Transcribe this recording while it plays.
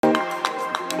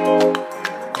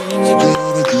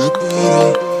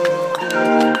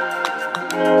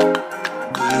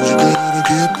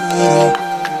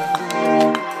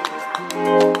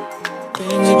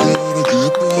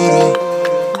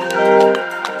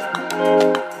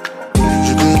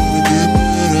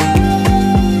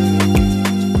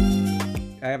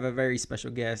I have a very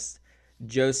special guest,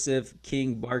 Joseph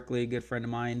King Barkley, a good friend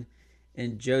of mine.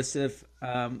 And Joseph,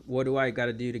 what do I got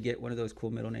to do to get one of those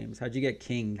cool middle names? How'd you get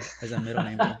King as a middle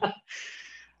name, bro?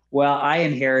 Well, I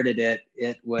inherited it.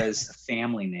 It was a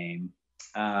family name.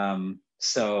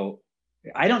 So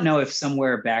I don't know if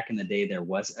somewhere back in the day there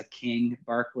was a King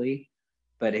Barkley,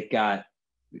 but it got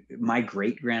my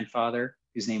great grandfather,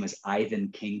 whose name is Ivan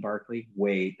King Barkley.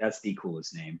 Wait, that's the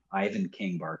coolest name. Ivan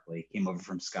King Barkley came over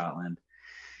from Scotland.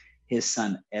 His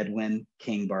son Edwin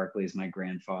King Barkley is my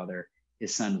grandfather.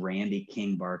 His son Randy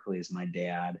King Barkley is my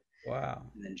dad. Wow.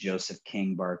 And then Joseph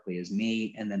King Barkley is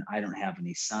me. And then I don't have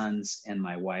any sons, and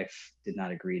my wife did not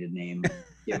agree to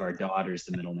give our daughters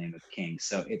the middle name of King.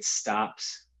 So it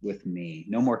stops with me.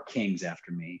 No more Kings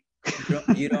after me.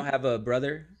 You don't have a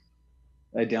brother?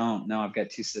 I don't. No, I've got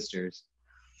two sisters.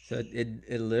 So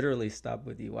it literally stopped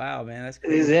with you. Wow, man, that's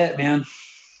This is crazy. it, man.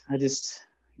 I just,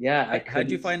 yeah, I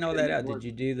How'd you find all that couldn't out? Did afford.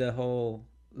 you do the whole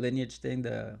lineage thing?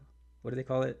 The what do they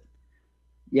call it?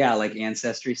 Yeah, like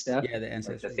ancestry stuff, Yeah, the like the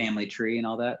ancestry. family tree and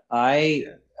all that.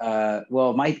 Yeah.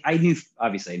 Well, I knew,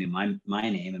 obviously I knew my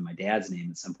name and my dad's name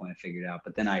at some point. I figured out,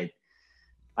 but then I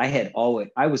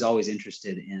was always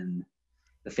interested in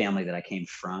the family that I came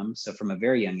from. So from a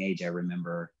very young age, I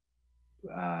remember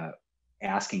uh,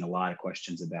 asking a lot of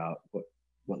questions about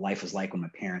what life was like when my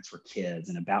parents were kids,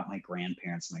 and about my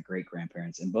grandparents and my great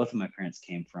grandparents. And both of my parents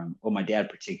came from, well, my dad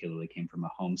particularly came from a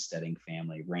homesteading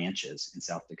family, ranches in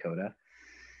South Dakota.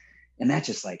 And that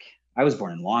just like, I was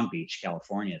born in Long Beach,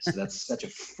 California. So that's such a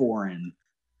foreign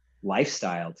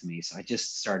lifestyle to me. So I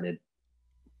just started,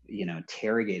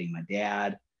 interrogating my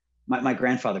dad. My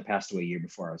grandfather passed away a year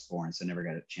before I was born, so I never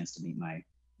got a chance to meet my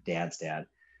dad's dad.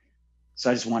 So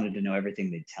I just wanted to know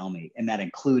everything they'd tell me. And that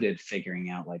included figuring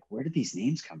out, like, where did these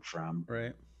names come from?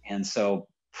 Right. And so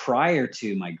prior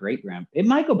to my great grand, it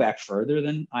might go back further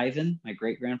than Ivan, my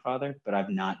great grandfather, but I've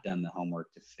not done the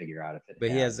homework to figure out if it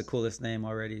But he has the has. coolest name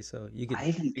already, so Ivan you could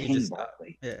King just stop.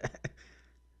 Barkley. Yeah.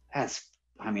 That's,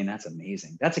 I mean, that's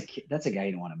amazing. That's a guy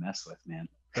you don't want to mess with, man.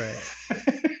 Right.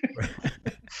 Right.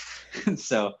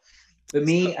 So, but So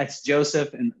me, it's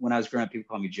Joseph. And when I was growing up, people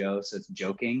call me Joe. So it's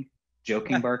joking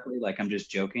Barkley. Like I'm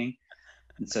just joking.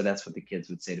 And so that's what the kids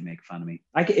would say to make fun of me.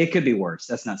 It could be worse.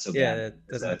 That's not so yeah, bad.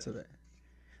 that's As not so bad.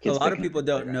 A kids lot of picking on people your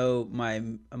don't playground.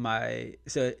 know my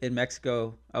so in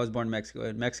Mexico, I was born in Mexico.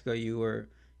 In Mexico, you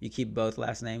keep both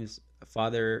last names,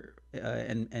 father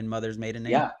and mother's maiden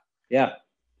name. Yeah. Yeah.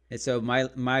 And so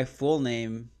my full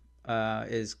name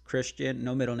is Christian,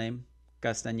 no middle name,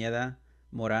 Castañeda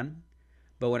Moran.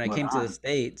 But when I came to the Moran.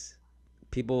 States,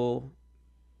 people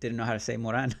didn't know how to say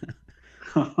Moran.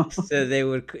 So they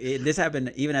would. This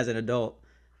happened even as an adult.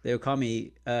 They would call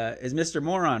me, "Is Mr.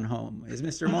 Moron home? Is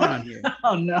Mr. Moron here?"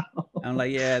 Oh no. I'm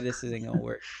like, "Yeah, this isn't gonna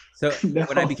work." So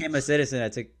when I No. became a citizen, I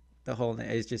took the whole name.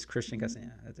 It's just Christian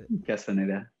Castañeda. That's it.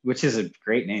 Castaneda, which is a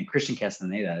great name. Christian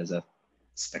Castaneda is a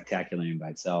spectacular name by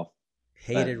itself.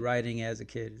 Hated But writing as a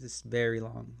kid. It's very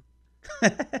long.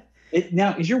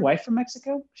 now, is your wife from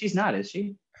Mexico? She's not, is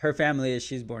she? Her family is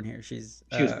she's born here. She was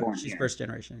born She's here. first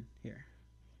generation here.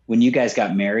 When you guys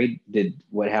got married,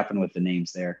 what happened with the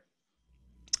names there?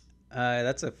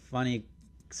 That's a funny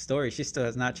story. She still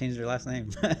has not changed her last name.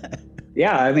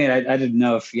 Yeah, I mean, I didn't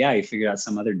know if you figured out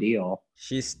some other deal.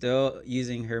 She's still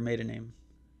using her maiden name,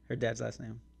 her dad's last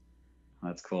name.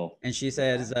 That's cool. And she Okay.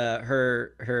 says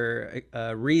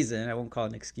her reason, I won't call it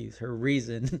an excuse, her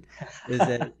reason is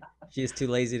that she is too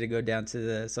lazy to go down to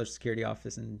the Social Security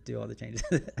office and do all the changes.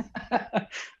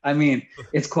 I mean,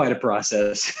 it's quite a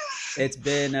process. It's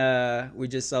been we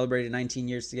just celebrated 19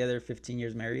 years together, 15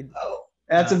 years married. Oh,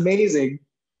 that's Uh, amazing.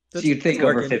 so So you'd it's think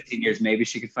over working. 15 years, maybe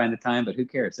she could find the time, but who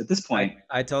cares? At this point,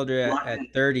 I told her locked at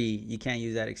 30 you can't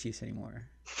use that excuse anymore.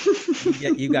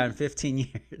 You've gotten 15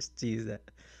 years to use that.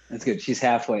 That's good. She's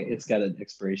halfway. It's got an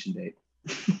expiration date.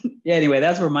 Yeah, anyway,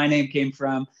 that's where my name came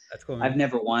from. That's cool, I've man.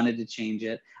 never wanted to change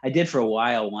it. I did for a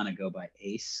while want to go by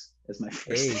Ace as my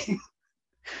first Ace. name.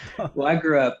 Well, I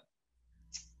grew up,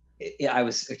 I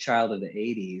was a child of the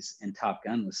 80s, and Top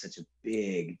Gun was such a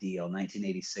big deal.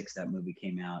 1986, that movie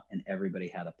came out, and everybody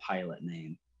had a pilot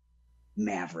name,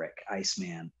 Maverick,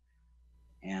 Iceman.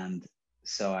 And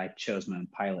so I chose my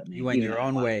pilot You name, went even though your I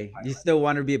own wasn't way. a You pilot. still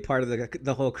want to be a part of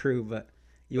the whole crew, but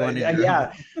you But wanted your own yeah,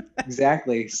 way.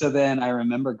 exactly. So then I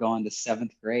remember going to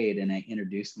seventh grade, and I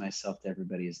introduced myself to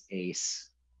everybody as Ace.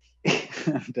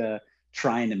 and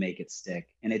trying to make it stick.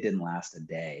 And it didn't last a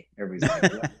day. Everybody's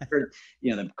like, what?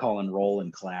 Them calling roll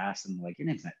in class and like, your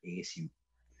name's not Ace.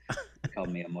 They called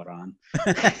me a moron.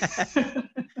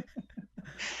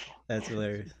 That's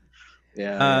hilarious.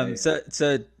 Yeah.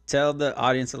 So tell the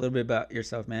audience a little bit about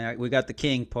yourself, man. We got the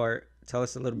king part. Tell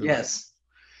us a little bit about it. Yes.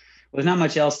 Well, there's not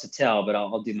much else to tell, but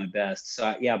I'll do my best.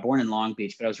 So, yeah, born in Long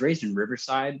Beach, but I was raised in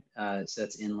Riverside. So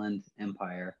that's Inland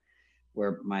Empire,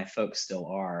 where my folks still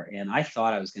are. And I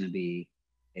thought a, I was going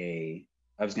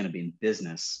to be in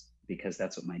business because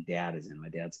that's what my dad is in. My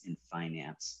dad's in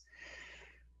finance.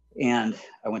 And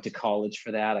I went to college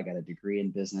for that. I got a degree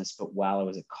in business. But while I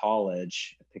was at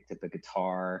college, I picked up a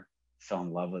guitar, fell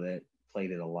in love with it,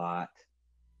 played it a lot,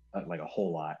 like a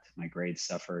whole lot. My grades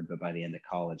suffered, but by the end of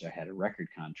college, I had a record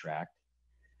contract.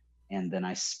 And then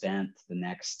I spent the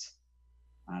next,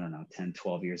 I don't know, 10,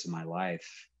 12 years of my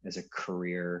life as a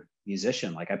career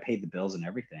musician. Like I paid the bills and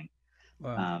everything.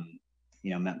 Wow. Um,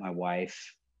 met my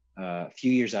wife a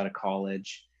few years out of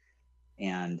college,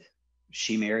 and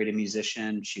she married a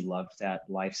musician. She loved that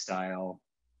lifestyle.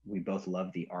 We both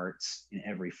love the arts in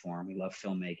every form. We love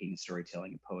filmmaking and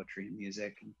storytelling and poetry and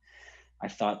music. And I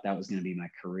thought that was going to be my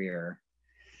career.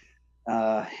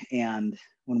 And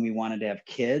when we wanted to have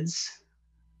kids,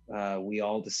 we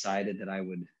all decided that I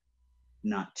would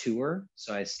not tour.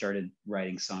 So I started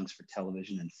writing songs for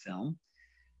television and film,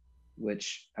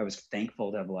 which I was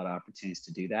thankful to have a lot of opportunities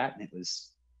to do that. And it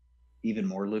was even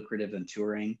more lucrative than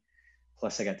touring.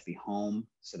 Plus, I got to be home.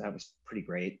 So that was pretty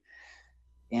great.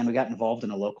 And we got involved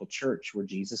in a local church. We're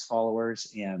Jesus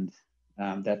followers. And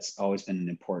that's always been an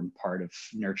important part of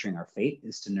nurturing our faith,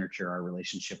 is to nurture our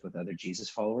relationship with other Jesus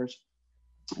followers.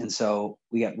 And so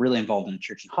we got really involved in a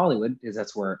church in Hollywood because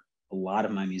that's where a lot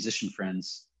of my musician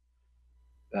friends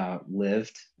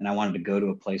lived. And I wanted to go to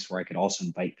a place where I could also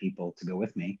invite people to go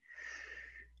with me.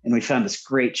 And we found this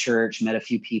great church, met a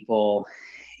few people,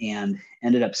 and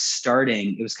ended up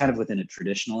starting. It was kind of within a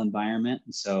traditional environment.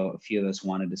 And so a few of us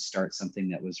wanted to start something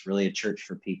that was really a church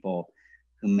for people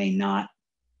who may not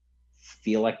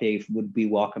feel like they would be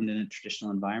welcomed in a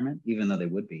traditional environment, even though they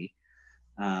would be.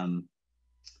 Um,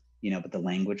 but the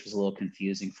language was a little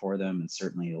confusing for them. And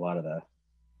certainly a lot of the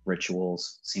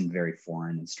rituals seemed very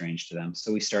foreign and strange to them.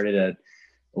 So we started a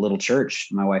little church.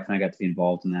 My wife and I got to be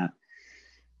involved in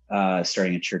that,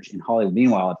 starting a church in Hollywood.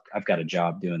 Meanwhile, I've got a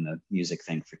job doing the music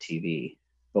thing for TV.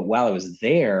 But while I was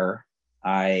there,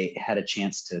 I had a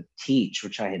chance to teach,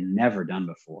 which I had never done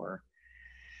before.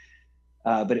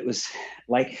 But it was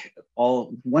like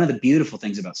one of the beautiful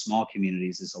things about small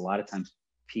communities is a lot of times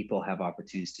people have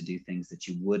opportunities to do things that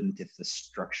you wouldn't if the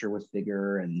structure was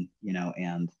bigger, and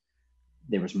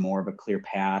there was more of a clear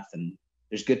path. And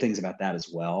there's good things about that as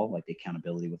well, like the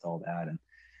accountability with all that, and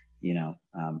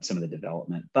some of the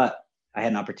development. But I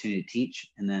had an opportunity to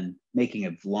teach, and then, making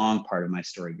a long part of my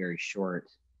story very short,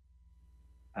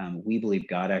 we believe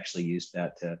God actually used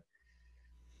that to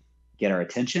get our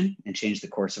attention and change the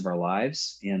course of our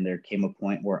lives. And there came a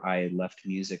point where I left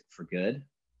music for good,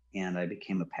 and I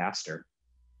became a pastor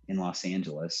in Los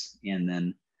Angeles. And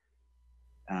then,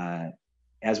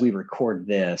 as we record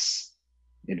this,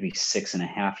 it'd be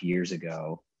 6.5 years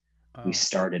ago, we Oh,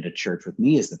 started a church with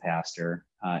me as the pastor,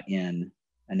 in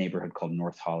a neighborhood called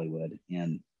North Hollywood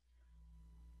in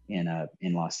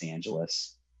Los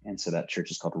Angeles. And so that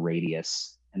church is called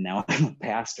Radius. And now I'm a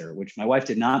pastor, which my wife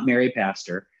did not marry a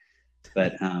pastor,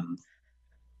 but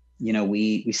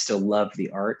we still love the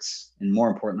arts, and more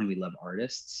importantly, we love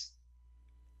artists.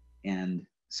 And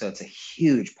so it's a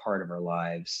huge part of our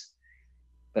lives.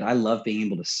 But I love being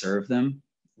able to serve them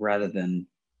rather than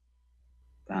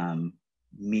um,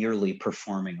 merely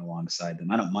performing alongside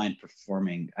them. I don't mind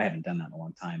performing. I haven't done that in a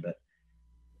long time, but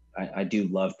I do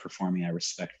love performing. I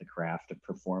respect the craft of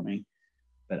performing,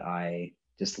 but I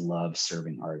just love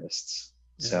serving artists.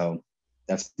 yeah. So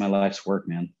that's my life's work,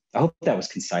 man. I hope that was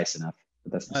concise enough,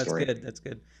 but that's the That's story. good. That's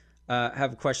good. I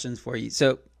have questions for you.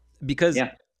 So, because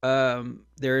Yeah.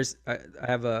 there's, I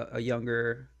have a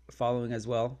younger following as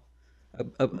well, a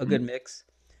good Mm-hmm. mix.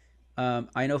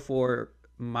 I know for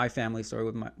my family story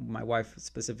with my wife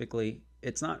specifically,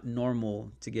 it's not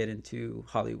normal to get into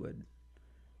Hollywood.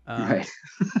 Um, Right.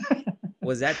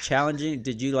 was that challenging?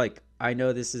 Did you like, I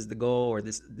know this is the goal, or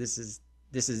this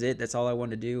is it. That's all I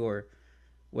want to do, or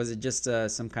was it just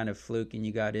some kind of fluke and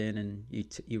you got in and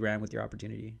you ran with your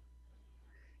opportunity?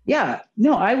 Yeah.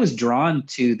 No, I was drawn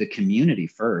to the community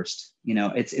first.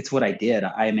 It's what I did.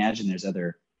 I imagine there's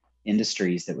other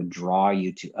industries that would draw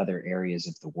you to other areas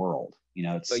of the world.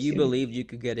 But you It would. believed you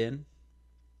could get in?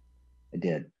 I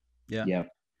did. Yeah. Yeah.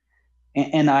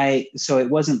 And so it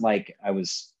wasn't like I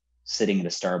was sitting at a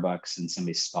Starbucks and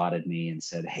somebody spotted me and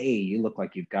said, "Hey, you look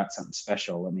like you've got something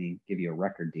special. Let me give you a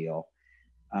record deal."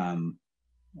 Um,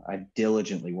 I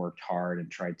diligently worked hard and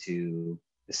tried to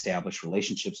establish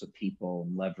relationships with people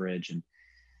and leverage,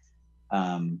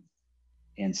 um,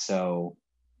 and so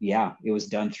yeah, it was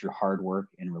done through hard work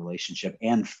and relationship,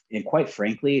 and quite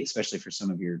frankly, especially for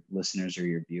some of your listeners or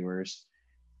your viewers,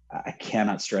 I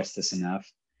cannot stress this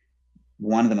enough.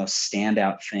 One of the most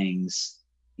standout things,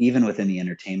 even within the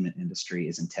entertainment industry,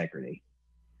 is integrity.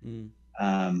 Mm.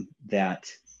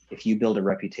 That if you build a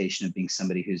reputation of being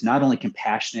somebody who's not only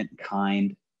compassionate and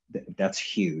kind, that's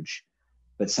huge,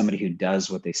 but somebody who does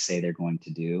what they say they're going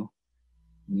to do,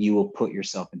 you will put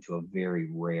yourself into a very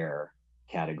rare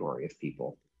category of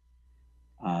people.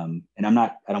 And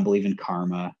I don't believe in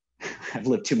karma. I've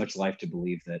lived too much life to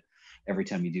believe that every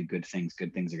time you do good things are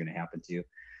going to happen to you.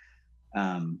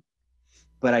 Um,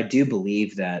 but I do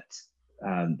believe that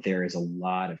there is a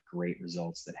lot of great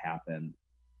results that happen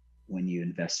when you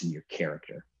invest in your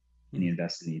character and you Mm.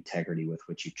 invest in the integrity with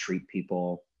which you treat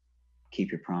people,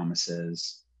 keep your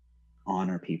promises,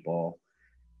 honor people.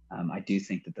 I do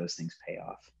think that those things pay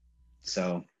off.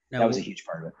 So that was a Now, huge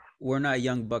part of it. we're not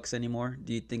young bucks anymore.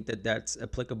 Do you think that that's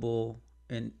applicable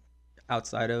in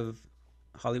outside of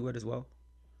Hollywood as well?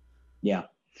 Yeah.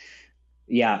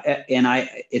 Yeah. And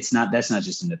it's not, that's not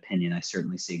just an opinion. I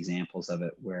certainly see examples of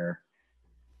it where,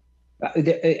 and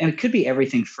it could be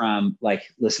everything from like,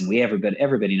 listen,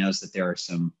 everybody knows that there are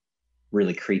some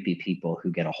really creepy people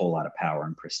who get a whole lot of power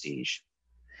and prestige.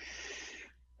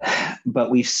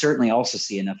 But we certainly also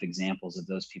see enough examples of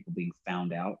those people being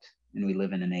found out. And we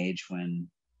live in an age when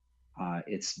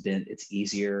it's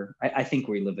easier. I think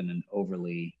we live in an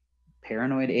overly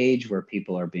paranoid age where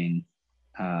people are being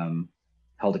um,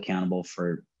 held accountable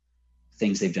for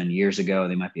things they've done years ago.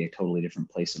 They might be at a totally different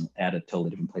place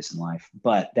in life.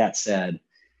 But that said,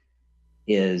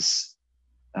 is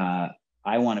uh,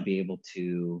 I want to be able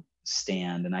to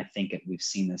stand, and I think we've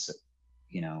seen this,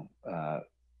 you know,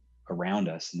 around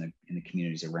us in the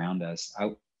communities around us.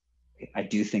 I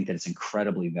do think that it's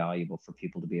incredibly valuable for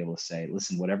people to be able to say,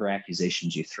 listen, whatever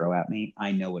accusations you throw at me,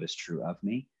 I know what is true of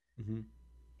me. Mm-hmm.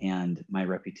 And my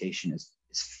reputation is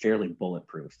fairly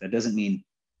bulletproof. That doesn't mean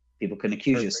people can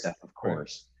accuse you of Perfect. stuff, of Right.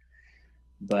 course.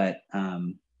 But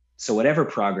so whatever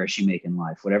progress you make in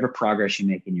life, whatever progress you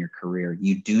make in your career,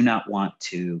 you do not want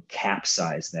to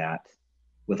capsize that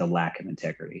with a lack of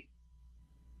integrity.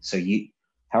 So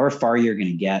however far you're going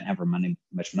to get, however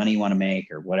much money you want to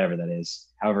make, or whatever that is,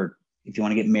 however, if you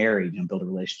want to get married, build a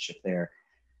relationship there,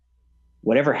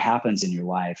 whatever happens in your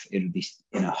life, it would be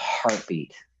in a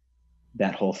heartbeat.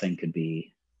 That whole thing could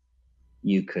be,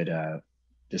 you could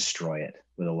destroy it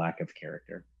with a lack of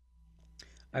character.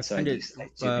 I And so find it I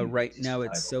do think right it's now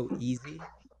it's valuable. so easy.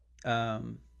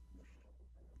 Um,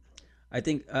 I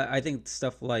think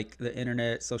stuff like the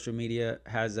internet, social media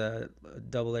has a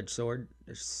double-edged sword.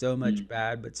 There's so much Mm,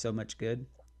 bad, but so much good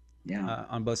yeah,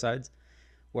 on both sides.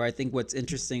 Where I think what's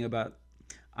interesting about,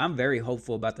 I'm very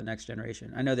hopeful about the next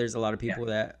generation. I know there's a lot of yeah, people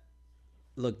that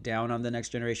look down on the next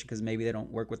generation because maybe they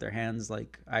don't work with their hands.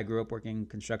 Like I grew up working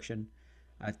construction.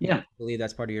 I yeah, believe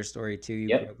that's part of your story too.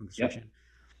 You grew yep, up in yep. construction.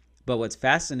 But what's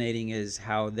fascinating is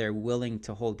how they're willing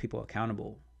to hold people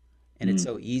accountable. And it's Mm,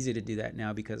 so easy to do that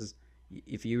now because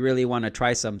if you really want to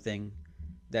try something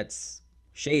that's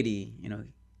shady,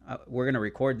 we're going to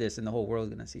record this and the whole world's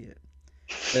going to see it.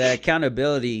 But that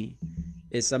accountability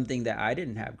is something that I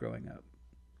didn't have growing up.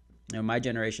 My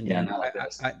generation yeah, didn't. not like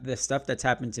this. The stuff that's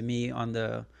happened to me on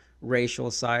the racial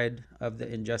side of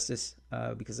the injustice,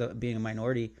 because of being a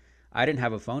minority, I didn't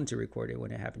have a phone to record it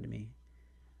when it happened to me.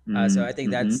 So I Mm,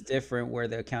 think mm-hmm, that's different where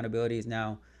the accountability is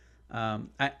now.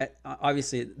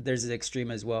 Obviously, there's an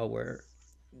extreme as well where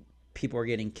people are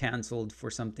getting canceled for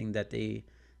something that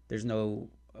there's no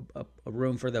a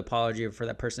room for the apology or for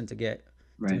that person to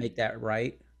right. make that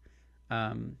right.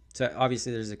 So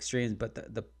obviously there's extremes, but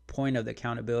the point of the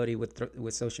accountability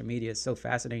with social media is so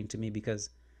fascinating to me because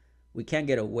we can't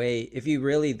get away if you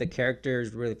really the character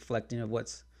is really reflecting of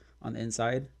what's on the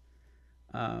inside.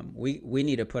 We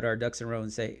need to put our ducks in a row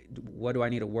and say, what do I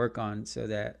need to work on so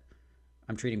that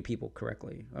I'm treating people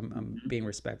correctly? I'm Mm-hmm. being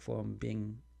respectful.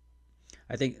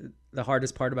 I think the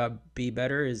hardest part about be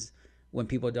better is when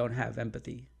people don't have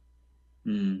empathy.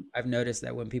 Mm, I've noticed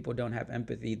that when people don't have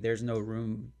empathy, there's no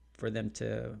room for them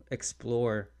to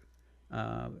explore.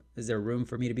 Is there room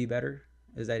for me to be better?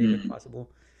 Is that even mm,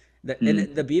 possible? mm,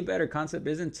 And the be better concept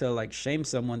isn't to like shame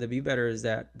someone. The be better is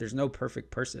that there's no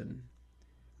perfect person,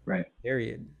 right.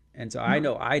 period. And so I No.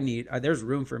 know there's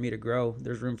room for me to grow.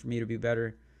 There's room for me to be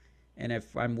better. And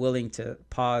if I'm willing to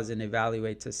pause and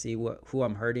evaluate to see who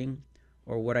I'm hurting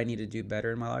or what I need to do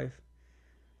better in my life.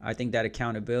 I think that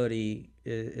accountability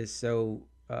is so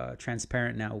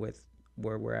transparent now with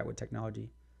where we're at with technology.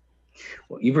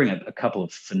 Well, you bring up a couple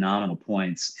of phenomenal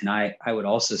points. And I would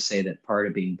also say that part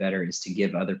of being better is to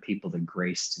give other people the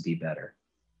grace to be better.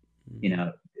 You Mm-hmm.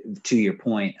 know, to your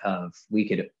point of we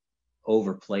could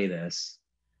overplay this,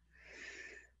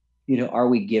 are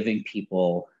we giving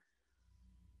people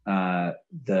uh,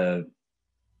 the,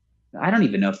 I don't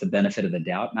even know if the benefit of the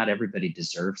doubt, not everybody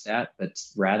deserves that, but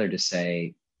rather to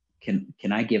say, can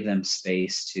I give them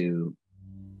space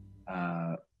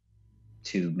uh,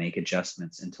 to make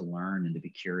adjustments and to learn and to be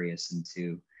curious and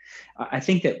to I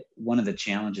think that one of the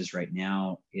challenges right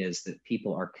now is that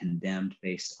people are condemned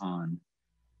based on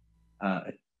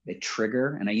a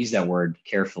trigger, and I use that word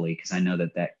carefully because I know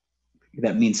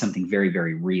that means something very,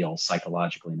 very real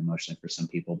psychologically and emotionally for some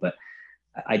people. But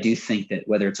I do think that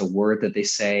whether it's a word that they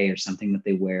say or something that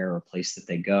they wear or a place that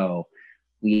they go,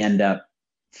 we end up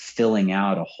filling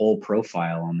out a whole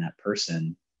profile on that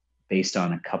person based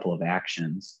on a couple of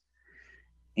actions.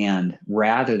 And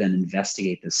rather than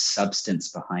investigate the substance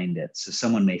behind it, so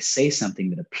someone may say something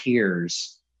that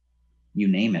appears, you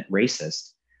name it,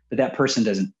 racist, but that person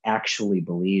doesn't actually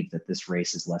believe that this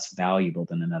race is less valuable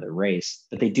than another race.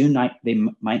 But they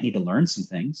might need to learn some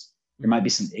things. There might be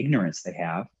Mm-hmm. some ignorance they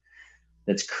have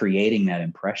that's creating that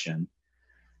impression.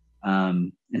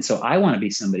 And so I want to be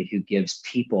somebody who gives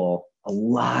people a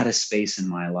lot of space in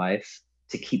my life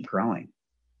to keep growing,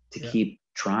 to Yeah. keep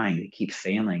trying, to keep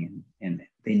failing. And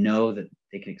they know that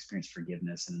they can experience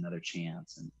forgiveness and another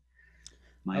chance and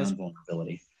I my was own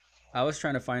vulnerability. I was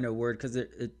trying to find a word because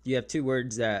you have two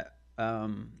words that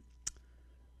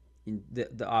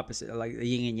the opposite, like the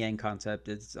yin and yang concept.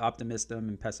 It's optimism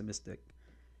and pessimistic.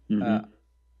 Uh, Mm-hmm.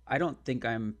 I don't think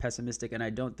I'm pessimistic, and I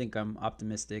don't think I'm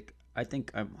optimistic. I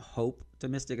think I'm hope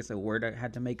optimistic. It's a word I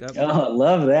had to make up Oh, I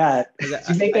love that. because Did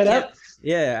you make I that can't. up?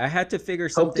 Yeah, I had to figure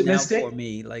something out for Optimistic?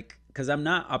 me, like because I'm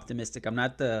not optimistic. I'm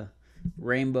not the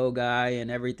rainbow guy and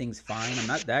everything's fine. I'm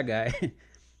not that guy.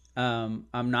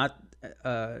 I'm not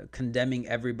condemning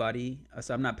everybody,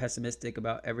 so I'm not pessimistic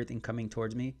about everything coming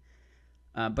towards me.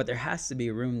 But there has to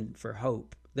be room for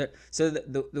hope. So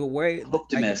the way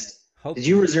I get Optimist. hope Did to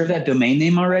you miss, reserve that domain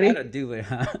name I gotta already? do it.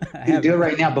 Huh? I Dude, do it haven't.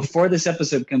 right now. Before this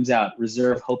episode comes out,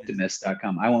 reserve Hope to miss.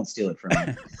 hopetimist.com. I won't steal it from you.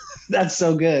 That's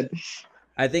so good.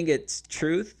 I think it's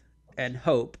truth and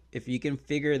hope. If you can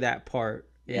figure that part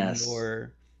in Yes.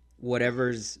 your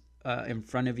whatever's in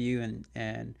front of you,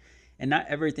 and not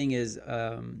everything is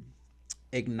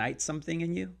ignites something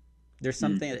in you. There's Mm,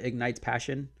 something that ignites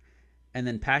passion, and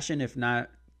then passion, if not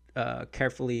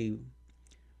carefully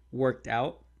worked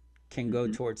out, can go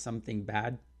mm-hmm, towards something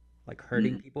bad, like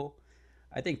hurting mm, people.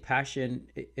 I think passion,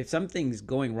 if something's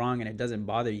going wrong and it doesn't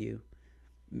bother you,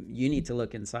 you need to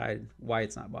look inside why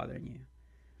it's not bothering you.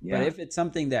 But yeah. if it's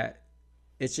something that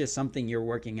it's just something you're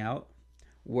working out,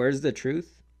 where's the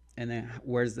truth? And then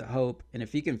where's the hope? And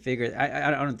if you can figure it,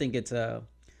 I don't think it's a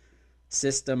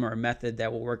system or a method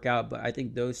that will work out, but I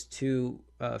think those two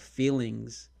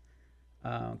feelings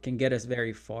can get us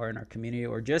very far in our community,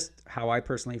 or just how I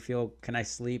personally feel. Can I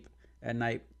sleep at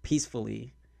night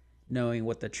peacefully, knowing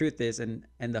what the truth is, and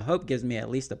the hope gives me at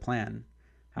least a plan.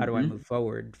 How do I Mm-hmm, move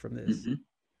forward from this?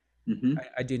 mm-hmm, mm-hmm.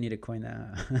 I do need to coin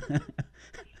that.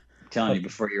 I'm telling you hope,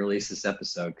 before you release this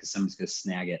episode, because someone's going to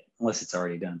snag it, unless it's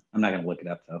already done. I'm not going to look it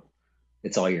up, though.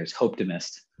 It's all yours.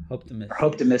 Hopetimist hope to or miss.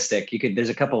 Hopetimistic. There's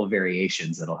a couple of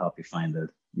variations that'll help you find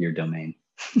your domain.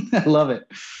 I love it.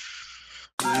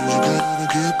 You gotta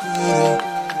get better.